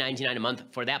 That's $9.99 a month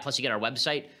for that. Plus, you get our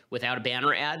website without a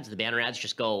banner ads. The banner ads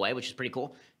just go away, which is pretty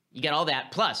cool. You get all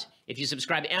that. Plus, if you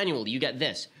subscribe annually, you get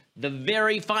this. The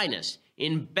very finest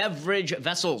in beverage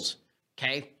vessels,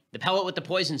 okay? The pellet with the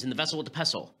poisons and the vessel with the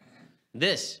pestle.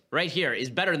 This right here is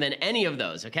better than any of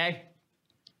those, okay?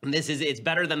 And it's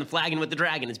better than the flagon with the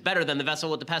dragon. It's better than the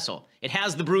vessel with the pestle. It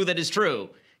has the brew that is true.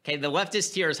 Okay, the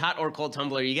Leftist Tears hot or cold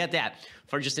tumbler, you get that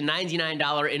for just a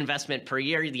 $99 investment per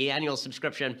year, the annual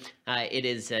subscription. It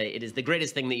is the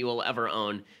greatest thing that you will ever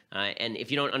own. And if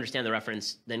you don't understand the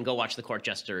reference, then go watch The Court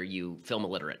Jester, you film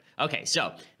illiterate. Okay,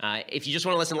 so if you just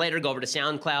want to listen later, go over to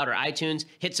SoundCloud or iTunes,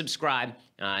 hit subscribe,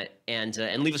 and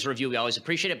leave us a review. We always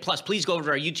appreciate it. Plus, please go over to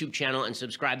our YouTube channel and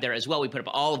subscribe there as well. We put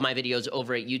up all of my videos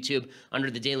over at YouTube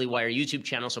under the Daily Wire YouTube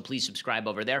channel, so please subscribe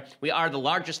over there. We are the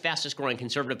largest, fastest growing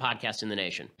conservative podcast in the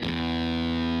nation.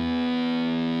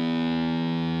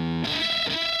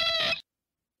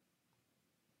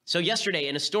 So yesterday,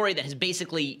 in a story that has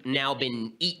basically now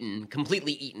been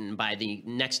completely eaten by the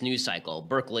next news cycle,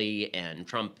 Berkeley and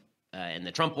Trump and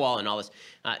the Trump wall and all this,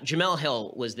 Jemele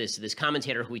Hill was this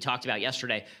commentator who we talked about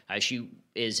yesterday. She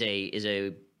is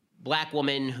a black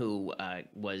woman who's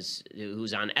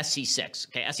on SC6.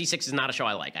 Okay, SC6 is not a show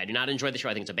I like. I do not enjoy the show.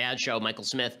 I think it's a bad show. Michael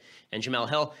Smith and Jemele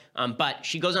Hill. But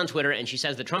she goes on Twitter and she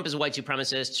says that Trump is a white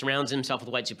supremacist, surrounds himself with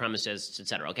white supremacists, et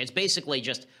cetera. Okay, it's basically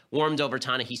just warmed over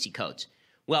Ta-Nehisi Coates.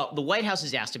 Well, the White House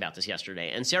is asked about this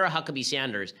yesterday, and Sarah Huckabee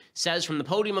Sanders says from the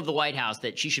podium of the White House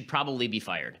that she should probably be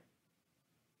fired.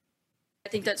 I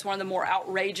think that's one of the more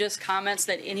outrageous comments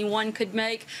that anyone could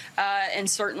make, and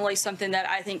certainly something that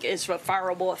I think is a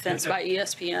fireable offense by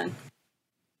ESPN.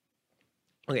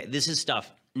 Okay, this is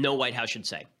stuff no White House should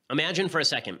say. Imagine for a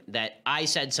second that I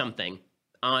said something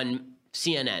on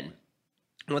CNN.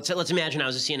 Let's imagine I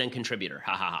was a CNN contributor,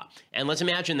 And let's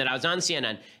imagine that I was on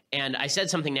CNN and I said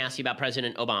something nasty about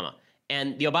President Obama.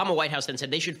 And the Obama White House then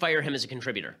said they should fire him as a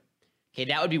contributor. Okay,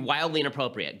 that would be wildly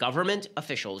inappropriate. Government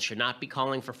officials should not be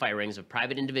calling for firings of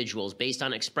private individuals based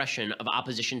on expression of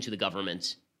opposition to the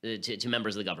government, to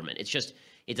members of the government.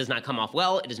 It does not come off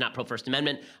well. It is not pro-First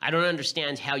Amendment. I don't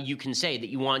understand how you can say that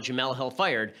you want Jemele Hill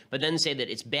fired, but then say that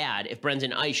it's bad if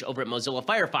Brendan Eich over at Mozilla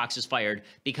Firefox is fired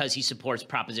because he supports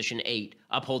Proposition 8,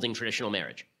 upholding traditional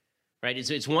marriage, right?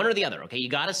 It's one or the other, okay? You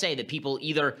got to say that people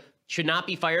either should not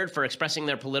be fired for expressing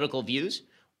their political views,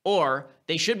 or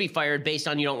they should be fired based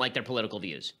on you don't like their political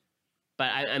views. But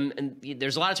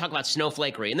there's a lot of talk about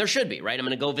snowflakery, and there should be, right? I'm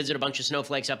going to go visit a bunch of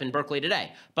snowflakes up in Berkeley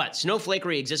today. But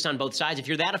snowflakery exists on both sides. If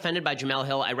you're that offended by Jemele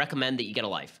Hill, I recommend that you get a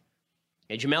life.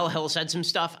 Okay, Jemele Hill said some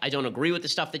stuff. I don't agree with the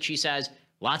stuff that she says.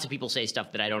 Lots of people say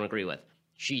stuff that I don't agree with.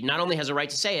 She not only has a right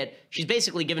to say it, she's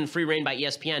basically given free rein by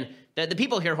ESPN. The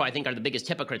people here who I think are the biggest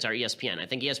hypocrites are ESPN. I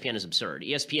think ESPN is absurd.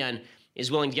 ESPN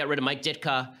is willing to get rid of Mike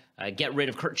Ditka, get rid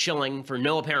of Curt Schilling for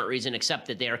no apparent reason except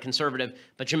that they are conservative.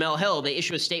 But Jemele Hill, they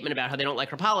issue a statement about how they don't like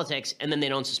her politics, and then they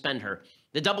don't suspend her.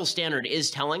 The double standard is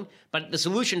telling, but the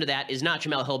solution to that is not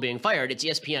Jemele Hill being fired. It's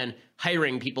ESPN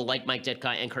hiring people like Mike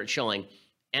Ditka and Curt Schilling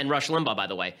and Rush Limbaugh, by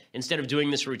the way, instead of doing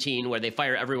this routine where they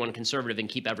fire everyone conservative and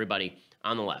keep everybody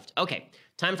on the left. Okay,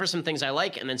 time for some things I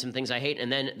like and then some things I hate,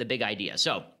 and then the big idea.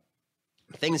 So,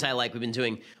 things I like. We've been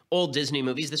doing old Disney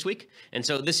movies this week, and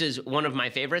so this is one of my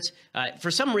favorites. For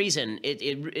some reason,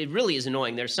 it really is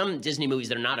annoying. There's some Disney movies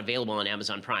that are not available on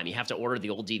Amazon Prime. You have to order the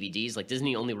old DVDs. Like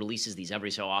Disney only releases these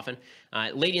every so often.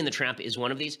 Lady and the Tramp is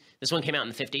one of these. This one came out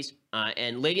in the 50s,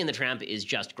 and Lady and the Tramp is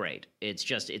just great. It's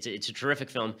a terrific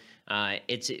film.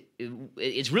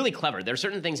 It's really clever. There are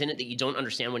certain things in it that you don't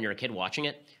understand when you're a kid watching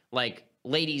it. Like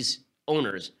Lady's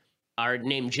owners are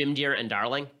named Jim Dear and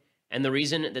Darling. And the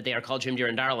reason that they are called Jim Dear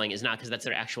and Darling is not because that's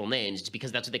their actual names. It's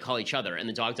because that's what they call each other, and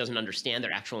the dog doesn't understand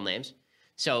their actual names.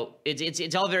 So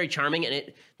it's all very charming,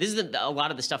 and this is a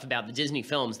lot of the stuff about the Disney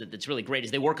films that's really great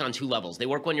is they work on two levels. They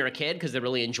work when you're a kid because they're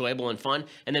really enjoyable and fun,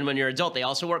 and then when you're an adult, they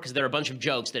also work because there are a bunch of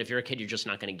jokes that if you're a kid, you're just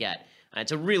not going to get.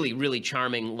 It's a really, really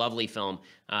charming, lovely film.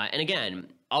 And again,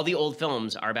 all the old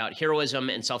films are about heroism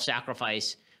and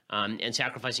self-sacrifice, and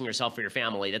sacrificing yourself for your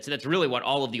family. That's really what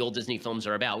all of the old Disney films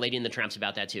are about. Lady and the Tramp's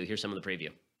about that too. Here's some of the preview.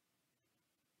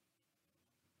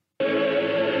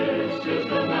 It's just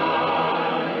a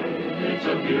night, it's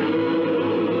a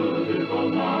beautiful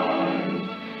night,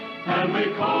 and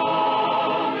we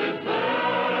call it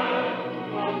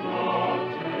Bellemote.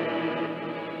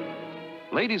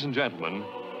 Ladies and gentlemen,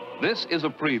 this is a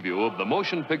preview of the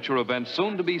motion picture event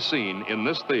soon to be seen in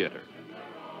this theater.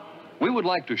 We would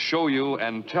like to show you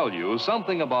and tell you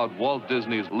something about Walt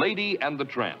Disney's Lady and the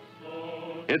Tramp.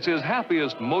 It's his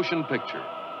happiest motion picture,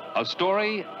 a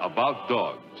story about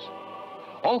dogs.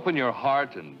 Open your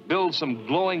heart and build some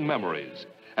glowing memories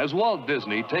as Walt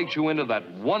Disney takes you into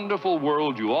that wonderful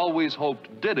world you always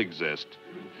hoped did exist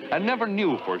and never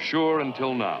knew for sure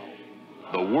until now,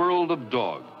 the world of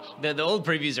dogs. The old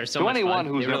previews are so much fun. To anyone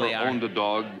who's ever owned a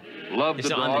dog, loved a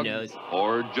dog,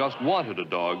 or just wanted a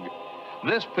dog,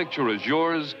 this picture is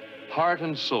yours, heart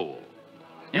and soul.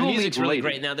 And the music's really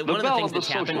great. Now, one of the things that's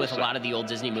happened with a lot of the old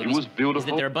Disney movies is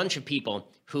that there are a bunch of people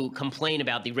who complain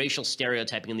about the racial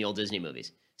stereotyping in the old Disney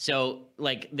movies. So,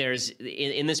 like, there's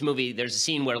in this movie, there's a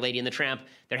scene where Lady and the Tramp,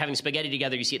 they're having spaghetti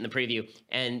together. You see it in the preview.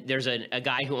 And there's a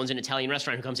guy who owns an Italian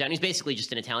restaurant who comes out, and he's basically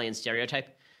just an Italian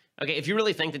stereotype. Okay, if you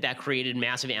really think that created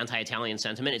massive anti-Italian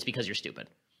sentiment, it's because you're stupid.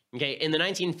 Okay, in the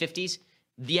 1950s,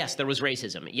 yes, there was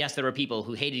racism. Yes, there were people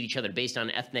who hated each other based on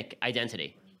ethnic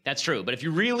identity. That's true. But if you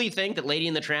really think that Lady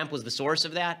and the Tramp was the source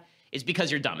of that, it's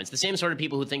because you're dumb. It's the same sort of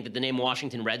people who think that the name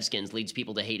Washington Redskins leads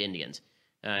people to hate Indians,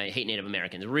 hate Native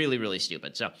Americans. Really, really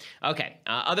stupid. So, okay,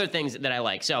 other things that I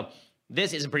like. So,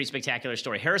 This is a pretty spectacular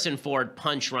story. Harrison Ford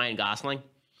punched Ryan Gosling,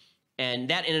 and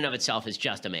that in and of itself is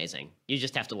just amazing. You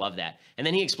just have to love that. And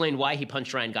then he explained why he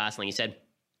punched Ryan Gosling. He said,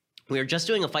 "We were just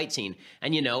doing a fight scene,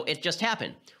 and it just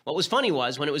happened. What was funny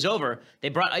was, when it was over, they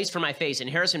brought ice for my face, and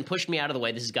Harrison pushed me out of the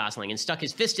way," this is Gosling, "and stuck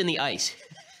his fist in the ice."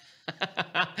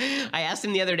 I asked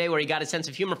him the other day where he got his sense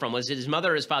of humor from. Was it his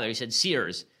mother or his father? He said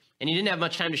Sears. And he didn't have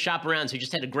much time to shop around, so he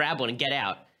just had to grab one and get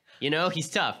out. He's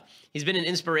tough. He's been an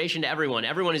inspiration to everyone.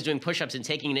 Everyone is doing push-ups and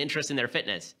taking an interest in their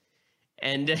fitness.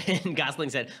 And Gosling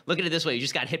said, "Look at it this way. You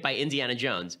just got hit by Indiana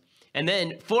Jones." And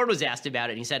then Ford was asked about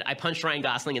it, and he said, "I punched Ryan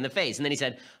Gosling in the face." And then he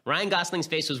said, "Ryan Gosling's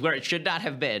face was where it should not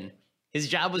have been. His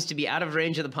job was to be out of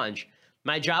range of the punch.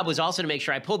 My job was also to make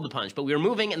sure I pulled the punch, but we were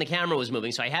moving and the camera was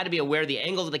moving, so I had to be aware of the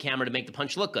angles of the camera to make the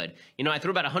punch look good. I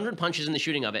threw about 100 punches in the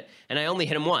shooting of it, and I only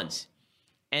hit him once."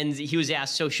 And he was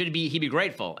asked, "So should he be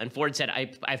grateful?" And Ford said,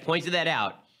 I've pointed that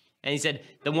out. And he said,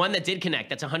 "The one that did connect,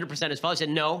 that's 100% his fault." He said,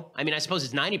 "No, I suppose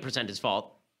it's 90% his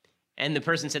fault." And the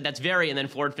person said, "That's very," and then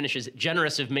Ford finishes,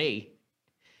 "generous of me."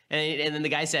 And then the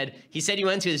guy said, "He said you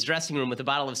went to his dressing room with a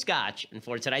bottle of scotch." And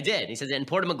Ford said, "I did." He said, and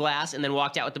poured him a glass and then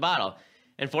walked out with the bottle.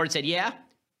 And Ford said, "Yeah?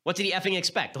 What did he effing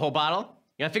expect? The whole bottle?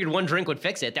 I figured one drink would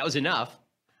fix it. That was enough."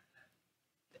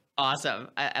 Awesome.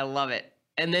 I love it.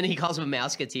 And then he calls him a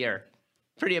Mouseketeer.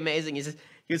 Pretty amazing. He says,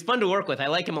 "He was fun to work with. I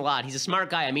like him a lot. He's a smart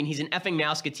guy. He's an effing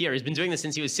Mouseketeer. He's been doing this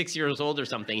since he was 6 years old or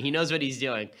something. He knows what he's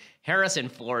doing." Harrison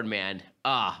Ford, man.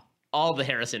 All the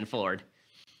Harrison Ford.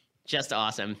 Just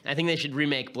awesome. I think they should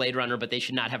remake Blade Runner, but they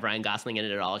should not have Ryan Gosling in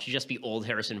it at all. It should just be old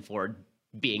Harrison Ford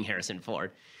being Harrison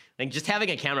Ford. Just having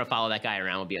a camera follow that guy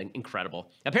around would be incredible.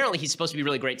 Apparently, he's supposed to be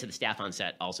really great to the staff on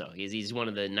set also. He's one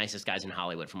of the nicest guys in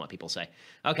Hollywood, from what people say.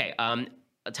 Okay,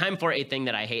 time for a thing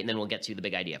that I hate, and then we'll get to the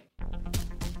big idea.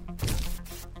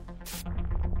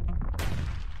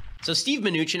 So Steve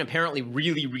Mnuchin apparently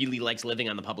really, really likes living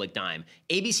on the public dime.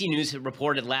 ABC News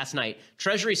reported last night,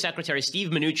 Treasury Secretary Steve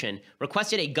Mnuchin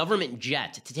requested a government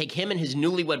jet to take him and his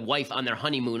newlywed wife on their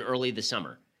honeymoon early this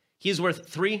summer. He is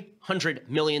worth $300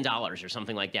 million or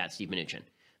something like that, Steve Mnuchin.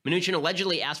 Mnuchin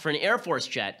allegedly asked for an Air Force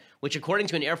jet, which according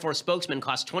to an Air Force spokesman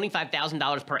cost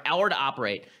 $25,000 per hour to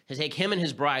operate, to take him and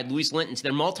his bride, Louise Linton, to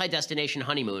their multi-destination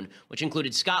honeymoon, which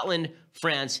included Scotland,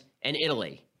 France, and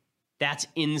Italy. That's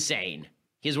insane.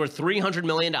 He is worth $300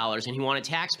 million, and he wanted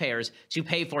taxpayers to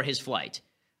pay for his flight.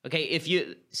 Okay,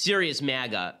 serious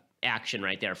MAGA action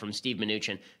right there from Steve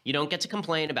Mnuchin. You don't get to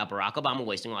complain about Barack Obama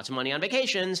wasting lots of money on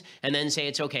vacations and then say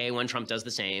it's okay when Trump does the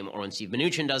same or when Steve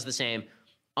Mnuchin does the same.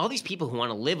 All these people who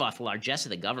want to live off the largesse of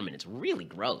the government, it's really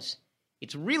gross.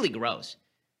 It's really gross.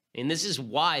 And this is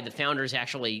why the founders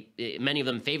actually, many of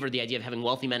them favored the idea of having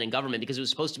wealthy men in government, because it was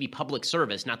supposed to be public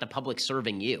service, not the public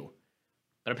serving you.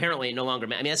 But apparently it no longer,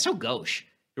 that's so gauche.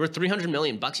 You're worth $300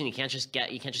 million and you can't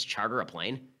just charter a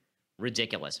plane?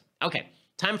 Ridiculous. Okay,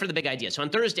 time for the big idea. So on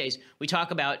Thursdays, we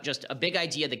talk about just a big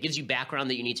idea that gives you background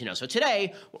that you need to know. So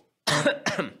today,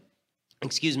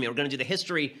 excuse me, we're going to do the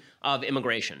history of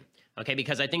immigration, okay,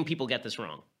 because I think people get this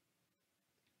wrong.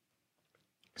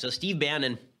 So Steve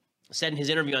Bannon said in his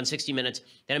interview on 60 Minutes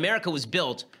that America was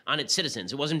built on its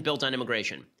citizens. It wasn't built on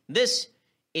immigration. This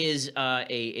is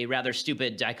a rather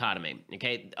stupid dichotomy,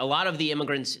 okay? A lot of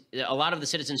the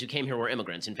citizens who came here were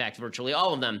immigrants. In fact, virtually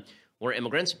all of them were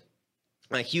immigrants.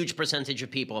 A huge percentage of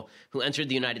people who entered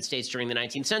the United States during the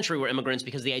 19th century were immigrants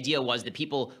because the idea was that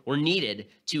people were needed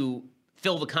to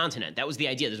fill the continent. That was the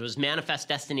idea. This was manifest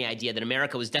destiny idea that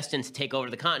America was destined to take over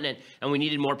the continent and we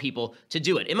needed more people to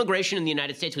do it. Immigration in the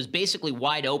United States was basically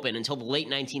wide open until the late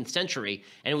 19th century,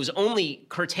 and it was only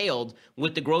curtailed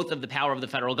with the growth of the power of the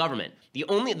federal government.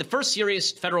 The first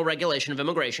serious federal regulation of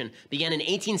immigration began in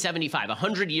 1875,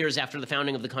 100 years after the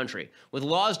founding of the country, with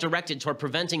laws directed toward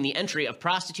preventing the entry of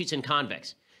prostitutes and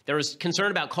convicts. There was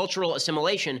concern about cultural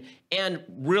assimilation and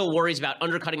real worries about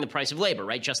undercutting the price of labor,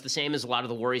 right? Just the same as a lot of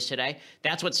the worries today.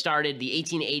 That's what started the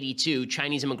 1882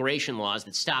 Chinese immigration laws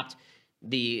that stopped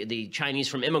the Chinese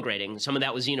from immigrating. Some of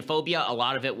that was xenophobia. A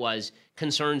lot of it was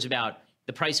concerns about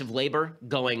the price of labor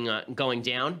going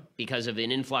down because of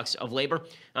an influx of labor.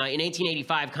 In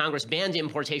 1885, Congress banned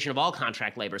importation of all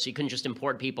contract labor, so you couldn't just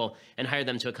import people and hire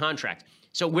them to a contract.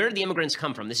 So where did the immigrants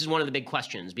come from? This is one of the big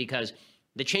questions, because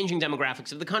the changing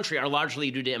demographics of the country are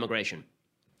largely due to immigration.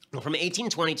 Well, from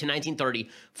 1820 to 1930,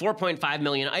 4.5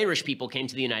 million Irish people came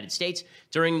to the United States.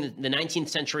 During the 19th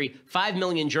century, 5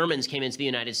 million Germans came into the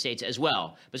United States as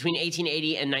well. Between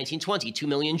 1880 and 1920, 2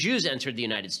 million Jews entered the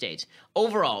United States.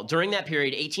 Overall, during that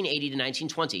period, 1880 to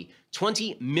 1920,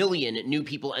 20 million new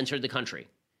people entered the country.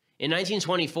 In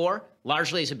 1924,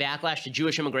 largely as a backlash to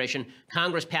Jewish immigration,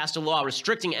 Congress passed a law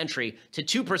restricting entry to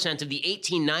 2% of the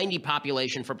 1890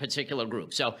 population for a particular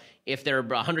group. So if there were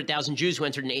 100,000 Jews who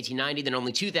entered in 1890, then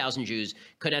only 2,000 Jews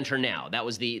could enter now. That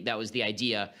was the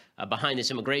idea behind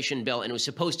this immigration bill, and it was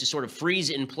supposed to sort of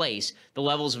freeze in place the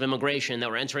levels of immigration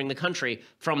that were entering the country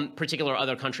from particular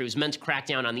other countries. It was meant to crack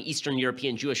down on the Eastern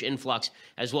European Jewish influx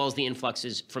as well as the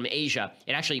influxes from Asia.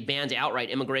 It actually banned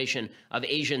outright immigration of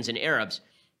Asians and Arabs.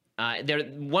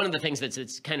 One of the things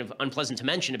that's kind of unpleasant to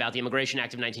mention about the Immigration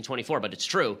Act of 1924, but it's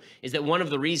true, is that one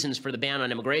of the reasons for the ban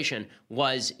on immigration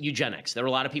was eugenics. There were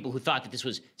a lot of people who thought that this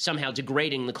was somehow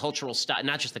degrading the cultural stock,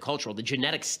 not just the cultural, the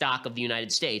genetic stock of the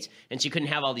United States, and so you couldn't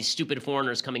have all these stupid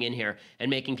foreigners coming in here and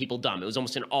making people dumb. It was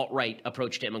almost an alt-right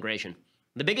approach to immigration.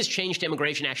 The biggest change to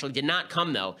immigration actually did not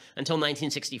come, though, until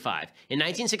 1965. In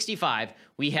 1965,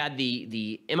 we had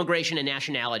the Immigration and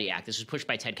Nationality Act. This was pushed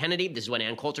by Ted Kennedy. This is what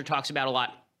Ann Coulter talks about a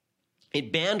lot.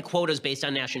 It banned quotas based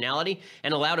on nationality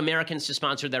and allowed Americans to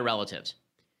sponsor their relatives.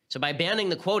 So by banning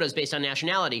the quotas based on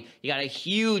nationality, you got a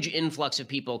huge influx of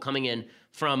people coming in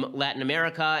from Latin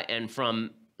America and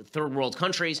from third world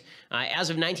countries. As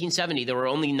of 1970, there were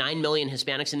only 9 million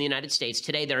Hispanics in the United States.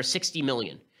 Today, there are 60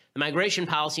 million. The Migration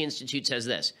Policy Institute says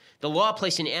this: the law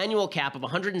placed an annual cap of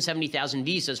 170,000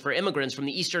 visas for immigrants from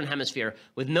the Eastern Hemisphere,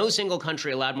 with no single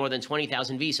country allowed more than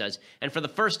 20,000 visas, and for the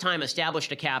first time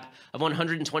established a cap of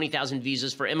 120,000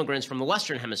 visas for immigrants from the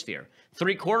Western Hemisphere.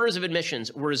 3/4 of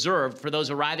admissions were reserved for those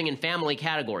arriving in family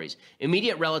categories.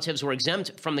 Immediate relatives were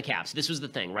exempt from the caps. This was the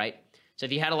thing, right? So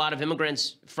if you had a lot of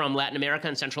immigrants from Latin America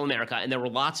and Central America, and there were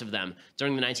lots of them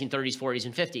during the 1930s, 40s,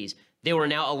 and 50s, they were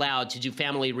now allowed to do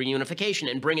family reunification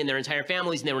and bring in their entire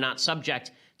families, and they were not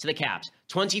subject to the caps.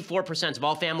 24% of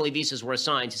all family visas were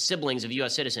assigned to siblings of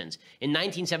U.S. citizens. In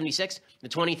 1976, the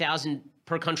 20,000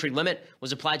 per country limit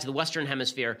was applied to the Western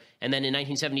Hemisphere, and then in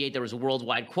 1978, there was a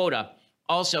worldwide quota.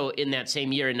 Also, in that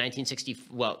same year,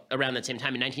 around that same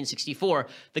time, in 1964,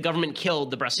 the government killed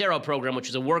the Bracero program, which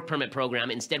was a work permit program.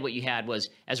 Instead, what you had was,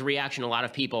 as a reaction, a lot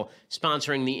of people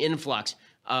sponsoring the influx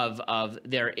of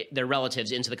their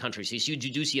relatives into the country. So you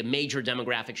do see a major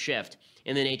demographic shift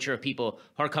in the nature of people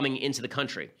who are coming into the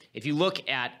country. If you look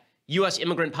at U.S.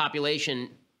 immigrant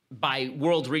population by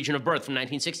world region of birth from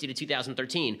 1960 to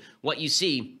 2013, what you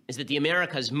see is that the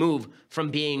Americas move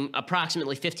from being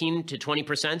approximately 15 to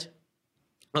 20%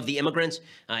 of the immigrants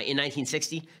in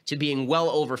 1960 to being well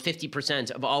over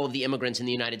 50% of all of the immigrants in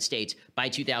the United States by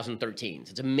 2013.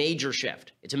 So it's a major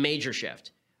shift. It's a major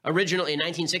shift. Originally, in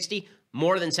 1960,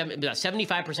 more than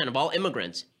 75% of all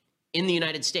immigrants in the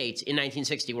United States in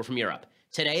 1960 were from Europe.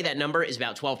 Today, that number is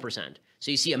about 12%.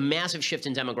 So you see a massive shift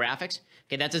in demographics.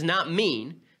 Okay, that does not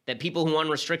mean that people who want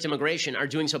to restrict immigration are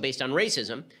doing so based on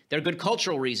racism. There are good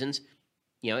cultural reasons.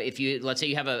 You know, if let's say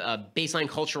you have a baseline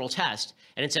cultural test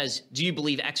and it says, do you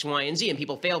believe X, Y, and Z, and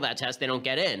people fail that test, they don't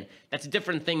get in. That's a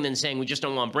different thing than saying we just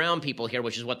don't want brown people here,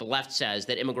 which is what the left says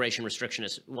that immigration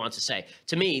restrictionists want to say.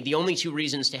 To me, the only two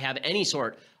reasons to have any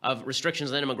sort of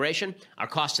restrictions on immigration are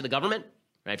cost to the government,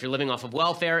 right? If you're living off of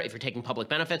welfare, if you're taking public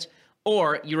benefits,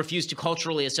 or you refuse to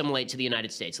culturally assimilate to the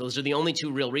United States. Those are the only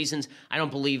two real reasons. I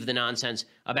don't believe the nonsense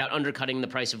about undercutting the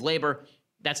price of labor.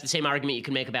 That's the same argument you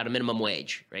can make about a minimum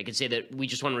wage, right? You could say that we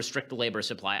just want to restrict the labor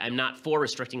supply. I'm not for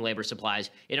restricting labor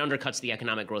supplies. It undercuts the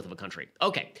economic growth of a country.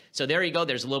 Okay, so there you go.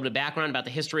 There's a little bit of background about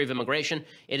the history of immigration.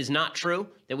 It is not true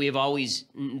that we've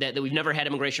never had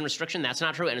immigration restriction. That's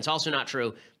not true. And it's also not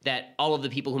true that all of the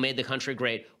people who made the country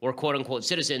great were quote unquote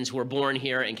citizens who were born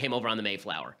here and came over on the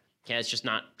Mayflower. Okay, it's just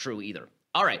not true either.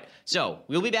 All right, so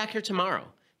we'll be back here tomorrow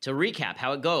to recap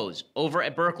how it goes over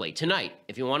at Berkeley. Tonight,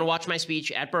 if you want to watch my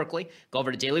speech at Berkeley, go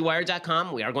over to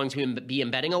dailywire.com. We are going to be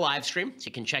embedding a live stream, so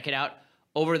you can check it out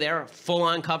over there,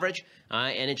 full-on coverage,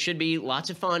 and it should be lots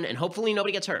of fun, and hopefully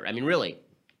nobody gets hurt. I mean, really,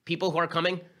 people who are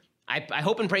coming, I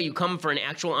hope and pray you come for an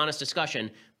actual honest discussion,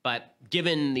 but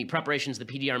given the preparations the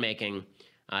PD are making,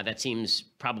 that seems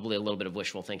probably a little bit of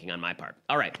wishful thinking on my part.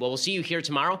 All right, well, we'll see you here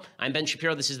tomorrow. I'm Ben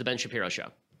Shapiro. This is The Ben Shapiro Show.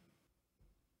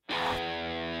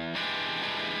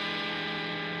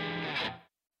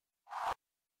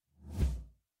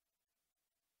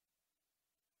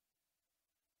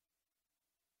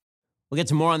 We'll get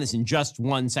to more on this in just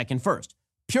 1 second. First,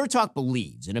 Pure Talk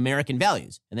believes in American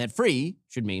values, and that free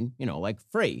should mean, like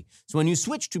free. So when you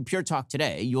switch to Pure Talk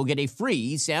today, you'll get a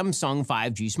free Samsung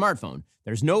 5G smartphone.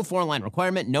 There's no foreign-line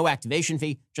requirement, no activation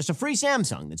fee, just a free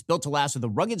Samsung that's built to last with a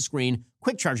rugged screen,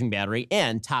 quick charging battery,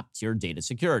 and top-tier data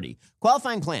security.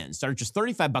 Qualifying plans start at just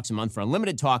 $35 a month for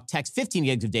unlimited talk, text, 15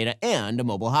 gigs of data, and a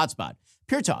mobile hotspot.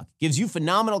 Pure Talk gives you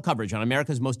phenomenal coverage on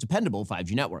America's most dependable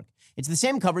 5G network. It's the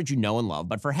same coverage you know and love,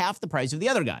 but for half the price of the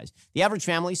other guys. The average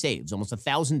family saves almost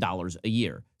 $1,000 a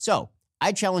year. So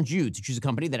I challenge you to choose a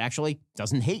company that actually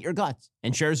doesn't hate your guts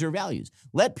and shares your values.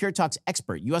 Let Pure Talk's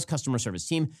expert U.S. customer service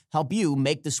team help you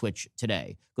make the switch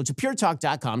today. Go to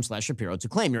puretalk.com/Shapiro to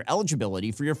claim your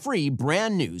eligibility for your free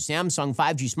brand new Samsung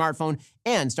 5G smartphone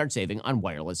and start saving on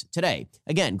wireless today.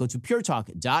 Again, go to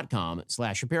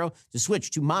puretalk.com/Shapiro to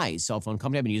switch to my cell phone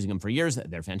company. I've been using them for years.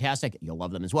 They're fantastic. You'll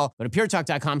love them as well. Go to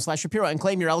puretalk.com/Shapiro and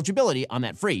claim your eligibility on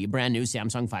that free brand new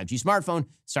Samsung 5G smartphone.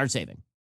 Start saving.